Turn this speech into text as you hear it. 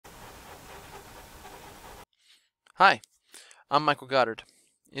Hi, I'm Michael Goddard.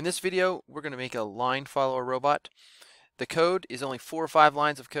 In this video, we're going to make a line follower robot. The code is only 4 or 5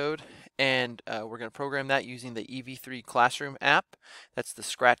 lines of code, and we're going to program that using the EV3 Classroom app. That's the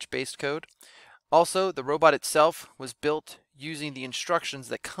Scratch-based code. Also, the robot itself was built using the instructions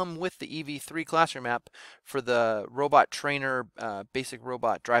that come with the EV3 Classroom app for the robot trainer basic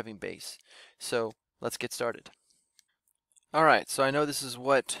robot driving base. So let's get started. Alright, so I know this is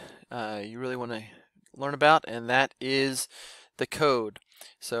what you really want to learn about, and that is the code.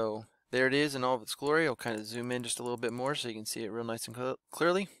 So there it is in all of its glory. I'll kind of zoom in just a little bit more so you can see it real nice and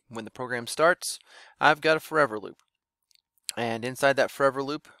clearly. When the program starts, I've got a forever loop, and inside that forever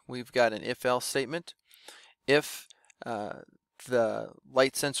loop we've got an if-else statement. If the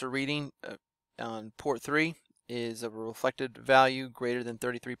light sensor reading on port 3 is a reflected value greater than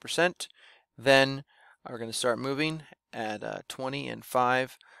 33%, then we're going to start moving at 20 and 5%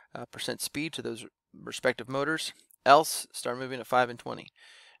 speed to those respective motors, else start moving at 5 and 20.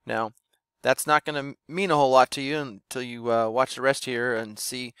 Now, that's not going to mean a whole lot to you until you watch the rest here and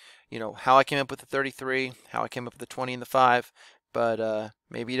see, how I came up with the 33, how I came up with the 20 and the 5, but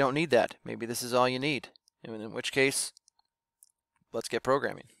maybe you don't need that. Maybe this is all you need, and in which case, let's get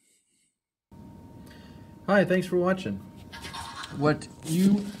programming. Hi, thanks for watching. What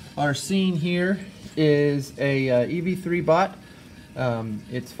you are seeing here is a EV3 bot.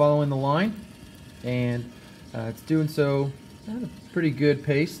 It's following the line, and it's doing so at a pretty good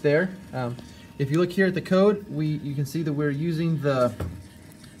pace there. If you look here at the code, you can see that we're using the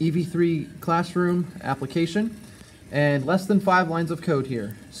EV3 Classroom application, and less than 5 lines of code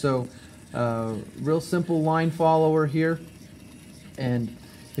here. So real simple line follower here. And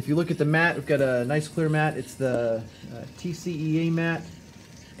if you look at the mat, we've got a nice clear mat. It's the TCEA mat,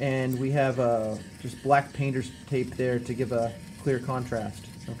 and we have just black painter's tape there to give a clear contrast.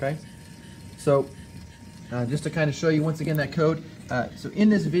 Okay, so just to kind of show you once again that code. So in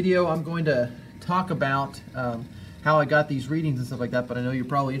this video, I'm going to talk about how I got these readings and stuff like that, but I know you're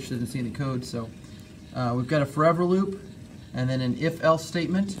probably interested in seeing the code. So we've got a forever loop, and then an if-else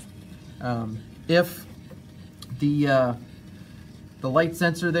statement. If the light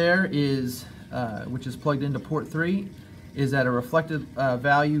sensor there is, which is plugged into port 3, is at a reflected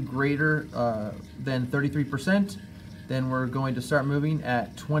value greater than 33%, then we're going to start moving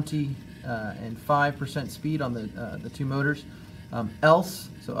at 20 and 5% speed on the 2 motors. Else,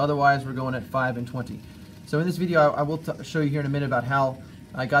 so otherwise we're going at 5 and 20. So in this video I will show you here in a minute about how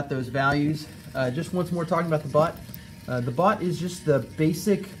I got those values. Just once more talking about the bot. The bot is just the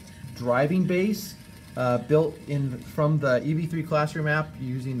basic driving base built in from the EV3 Classroom app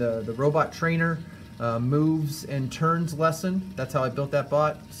using the robot trainer moves and turns lesson. That's how I built that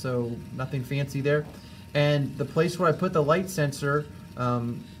bot, so nothing fancy there. And the place where I put the light sensor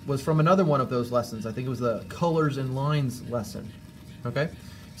was from another one of those lessons. I think it was the colors and lines lesson. Okay,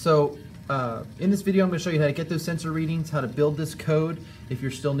 so in this video I'm going to show you how to get those sensor readings, how to build this code if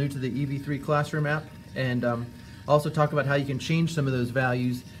you're still new to the EV3 Classroom app, and also talk about how you can change some of those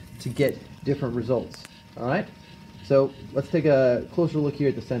values to get different results. Alright, so let's take a closer look here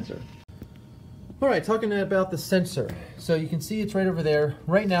at the sensor. Alright, talking about the sensor. So you can see it's right over there.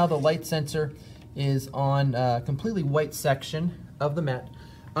 Right now the light sensor is on a completely white section of the mat.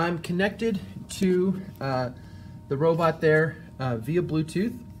 I'm connected to the robot there via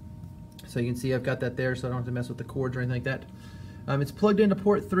Bluetooth. So you can see I've got that there, so I don't have to mess with the cords or anything like that. It's plugged into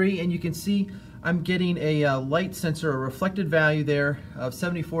port 3, and you can see I'm getting a light sensor, a reflected value there of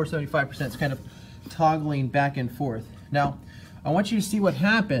 74, 75%. It's kind of toggling back and forth. Now, I want you to see what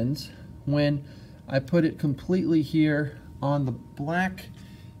happens when I put it completely here on the black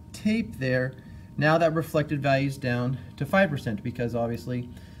tape there. Now that reflected value is down to 5% because obviously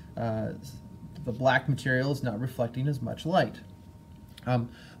the black material is not reflecting as much light.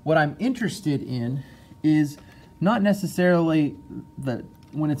 What I'm interested in is not necessarily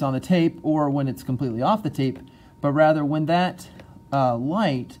when it's on the tape or when it's completely off the tape, but rather when that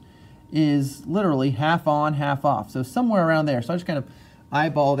light is literally half on, half off. So somewhere around there. So I just kind of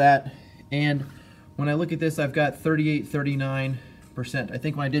eyeball that, and when I look at this, I've got 38, 39%. I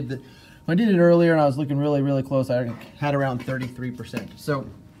think when I did it earlier and I was looking really, really close, I had around 33%. So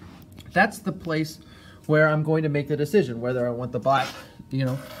that's the place where I'm going to make the decision whether I want the bot,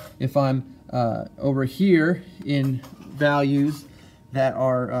 if I'm over here in values that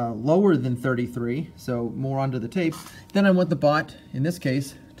are lower than 33, so more onto the tape, then I want the bot, in this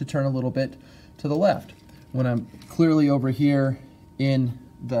case, to turn a little bit to the left. When I'm clearly over here in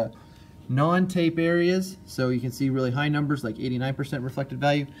the non-tape areas, so you can see really high numbers like 89% reflected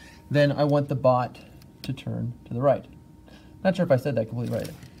value, then I want the bot to turn to the right. Not sure if I said that completely right.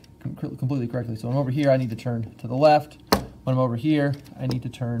 completely correctly. So when I'm over here, I need to turn to the left. When I'm over here, I need to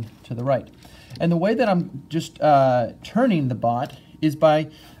turn to the right. And the way that I'm just turning the bot is by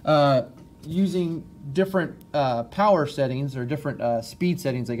using different power settings, or different speed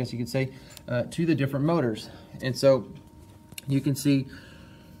settings, I guess you could say, to the different motors. And so you can see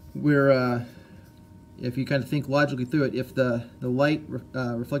we're, if you kind of think logically through it, if the light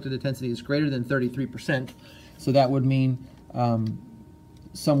reflected intensity is greater than 33%, so that would mean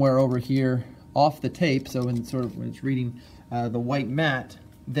somewhere over here off the tape, so when it's reading the white mat,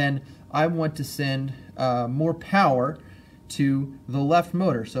 then I want to send more power to the left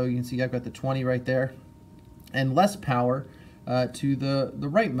motor. So you can see I've got the 20 right there, and less power to the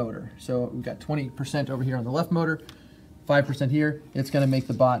right motor. So we've got 20% over here on the left motor, 5% here. It's going to make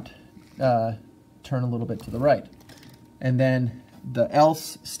the bot turn a little bit to the right. And then the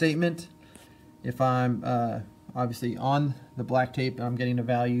else statement, if I'm obviously on the black tape and I'm getting a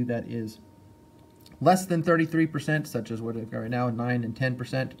value that is less than 33%, such as what I've got right now, 9 and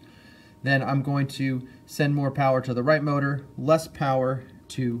 10%, then I'm going to send more power to the right motor, less power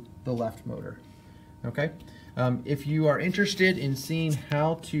to the left motor. Okay? If you are interested in seeing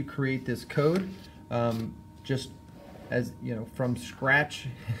how to create this code, just as you know, from scratch,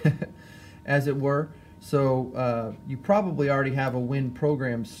 as it were, so you probably already have a when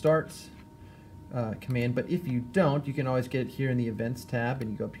program starts command, but if you don't, you can always get it here in the events tab, and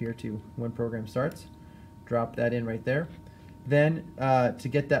you go up here to when program starts, drop that in right there. Then to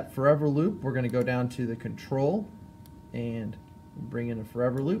get that forever loop, we're going to go down to the control and bring in a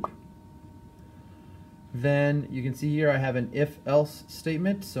forever loop. Then you can see here I have an if-else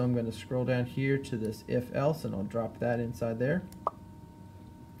statement, so I'm going to scroll down here to this if-else, and I'll drop that inside there.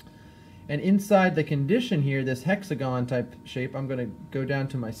 And inside the condition here, this hexagon type shape, I'm going to go down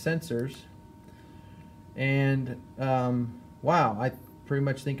to my sensors, and wow, I pretty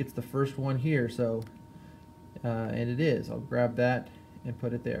much think it's the first one here, so and it is. I'll grab that and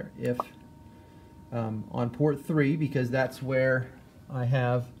put it there. If on port 3, because that's where I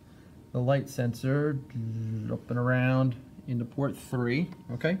have the light sensor up and around into port 3.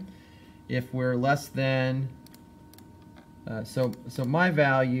 Okay, if we're less than so my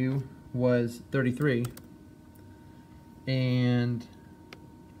value was 33, and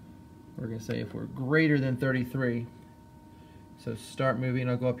we're going to say if we're greater than 33, so start moving.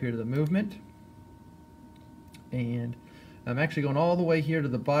 I'll go up here to the movement, and I'm actually going all the way here to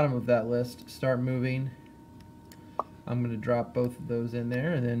the bottom of that list, start moving. I'm going to drop both of those in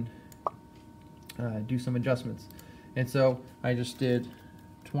there, and then do some adjustments. And so I just did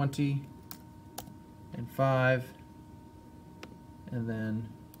 20 and 5, and then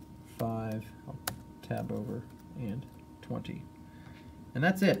 5, I'll tab over, and 20. And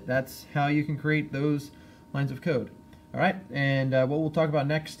that's it. That's how you can create those lines of code. All right, and what we'll talk about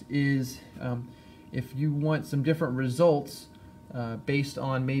next is if you want some different results based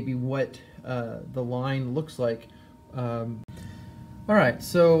on maybe what the line looks like. All right,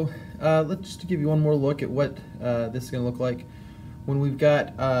 so let's just give you one more look at what this is going to look like when we've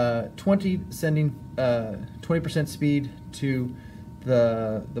got 20 sending 20% speed to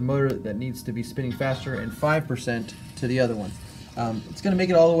the motor that needs to be spinning faster, and 5% to the other one. It's going to make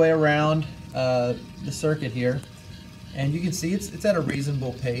it all the way around the circuit here, and you can see it's at a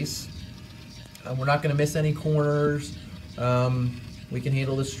reasonable pace. We're not going to miss any corners. We can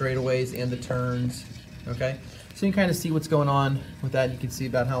handle the straightaways and the turns. Okay, so you can kind of see what's going on with that. You can see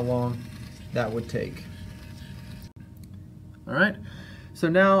about how long that would take. All right, so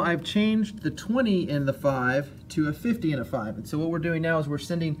now I've changed the 20 and the 5 to a 50 and a 5. And so what we're doing now is we're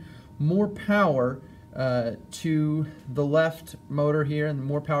sending more power to the left motor here and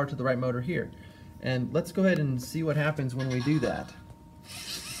more power to the right motor here. And let's go ahead and see what happens when we do that.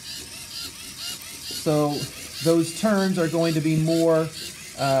 So those turns are going to be more,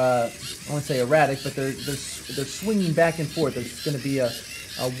 I won't say erratic, but they're swinging back and forth. There's going to be a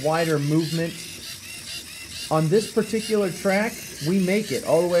wider movement. On this particular track, we make it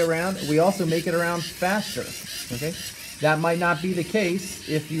all the way around. We also make it around faster. Okay, that might not be the case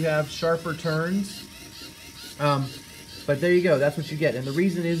if you have sharper turns. But there you go. That's what you get. And the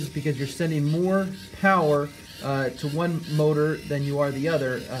reason is because you're sending more power to one motor than you are the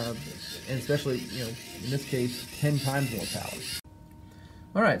other, and especially, you know, in this case, 10 times more power.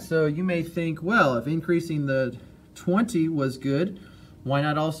 All right, so you may think, well, if increasing the 20 was good, why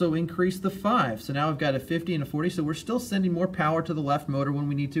not also increase the 5? So now I've got a 50 and a 40, so we're still sending more power to the left motor when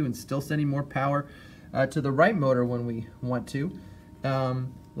we need to, and still sending more power to the right motor when we want to.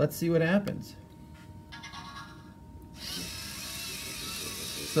 Let's see what happens.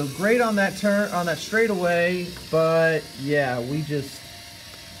 So great on that turn, on that straightaway, but yeah, we just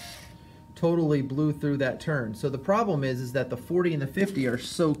totally blew through that turn. So the problem is that the 40 and the 50 are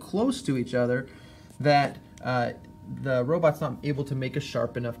so close to each other that the robot's not able to make a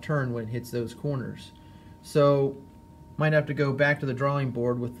sharp enough turn when it hits those corners. So might have to go back to the drawing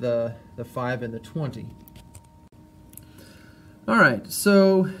board with the 5 and the 20. Alright,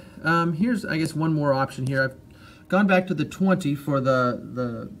 so here's, I guess, one more option here. I've gone back to the 20 for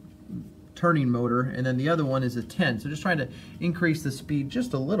the turning motor, and then the other one is a 10. So just trying to increase the speed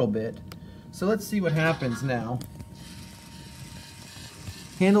just a little bit. So let's see what happens now.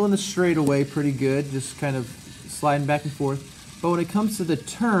 Handling the straightaway pretty good, just kind of sliding back and forth. But when it comes to the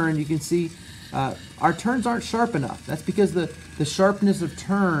turn, you can see our turns aren't sharp enough. That's because the sharpness of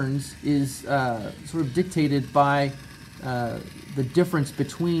turns is sort of dictated by the difference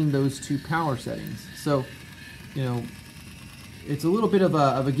between those two power settings. So, you know, it's a little bit of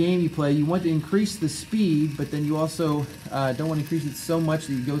a game you play. You want to increase the speed, but then you also don't want to increase it so much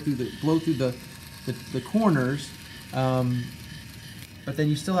that you blow through the corners. But then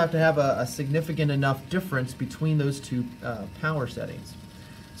you still have to have a significant enough difference between those two power settings.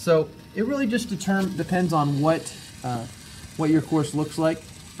 So it really just depends on what your course looks like.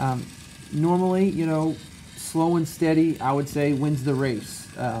 Normally, you know, slow and steady, I would say, wins the race,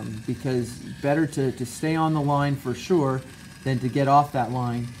 because better to stay on the line for sure than to get off that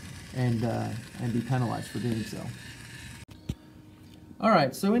line and be penalized for doing so. All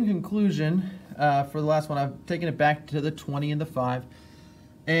right, so in conclusion, for the last one, I've taken it back to the 20 and the 5,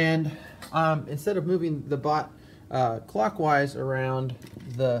 and instead of moving the bot clockwise around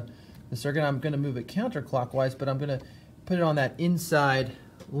the circuit, I'm going to move it counterclockwise, but I'm going to put it on that inside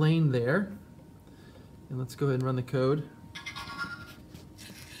lane there. And let's go ahead and run the code.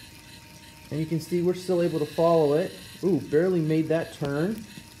 And you can see we're still able to follow it. Ooh, barely made that turn.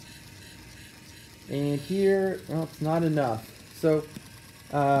 And here, well, it's not enough. So,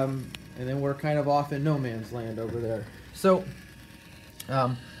 and then we're kind of off in no man's land over there. So,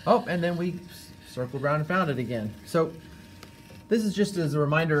 oh, and then we circled around and found it again. So, this is just as a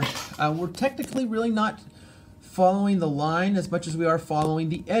reminder, we're technically really not following the line as much as we are following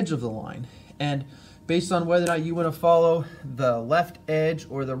the edge of the line. And based on whether or not you want to follow the left edge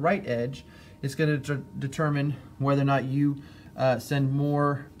or the right edge, it's going to determine whether or not you send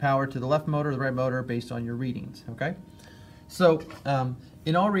more power to the left motor or the right motor based on your readings. Okay, so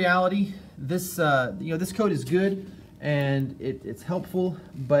in all reality, this this code is good and it's helpful.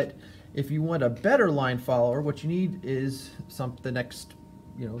 But if you want a better line follower, what you need is the next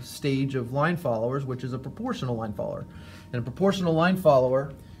stage of line followers, which is a proportional line follower. And a proportional line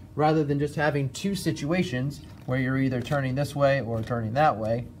follower, rather than just having two situations where you're either turning this way or turning that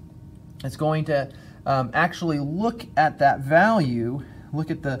way, it's going to actually look at that value, look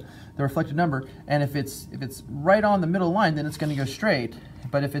at the reflected number, and if it's right on the middle line, then it's going to go straight.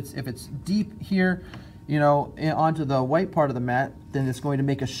 But if it's deep here, onto the white part of the mat, then it's going to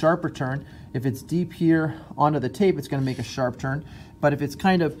make a sharper turn. If it's deep here onto the tape, it's going to make a sharp turn. But if it's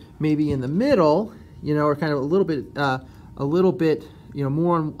kind of maybe in the middle, or kind of a little bit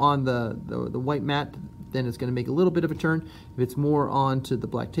more on the white mat, then it's going to make a little bit of a turn. If it's more onto the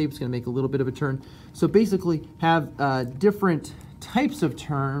black tape, it's going to make a little bit of a turn. So basically have different types of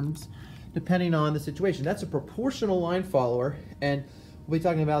turns depending on the situation. That's a proportional line follower, and we'll be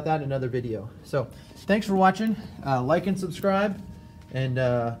talking about that in another video. So thanks for watching. Like and subscribe, and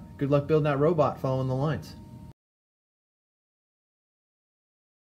good luck building that robot following the lines.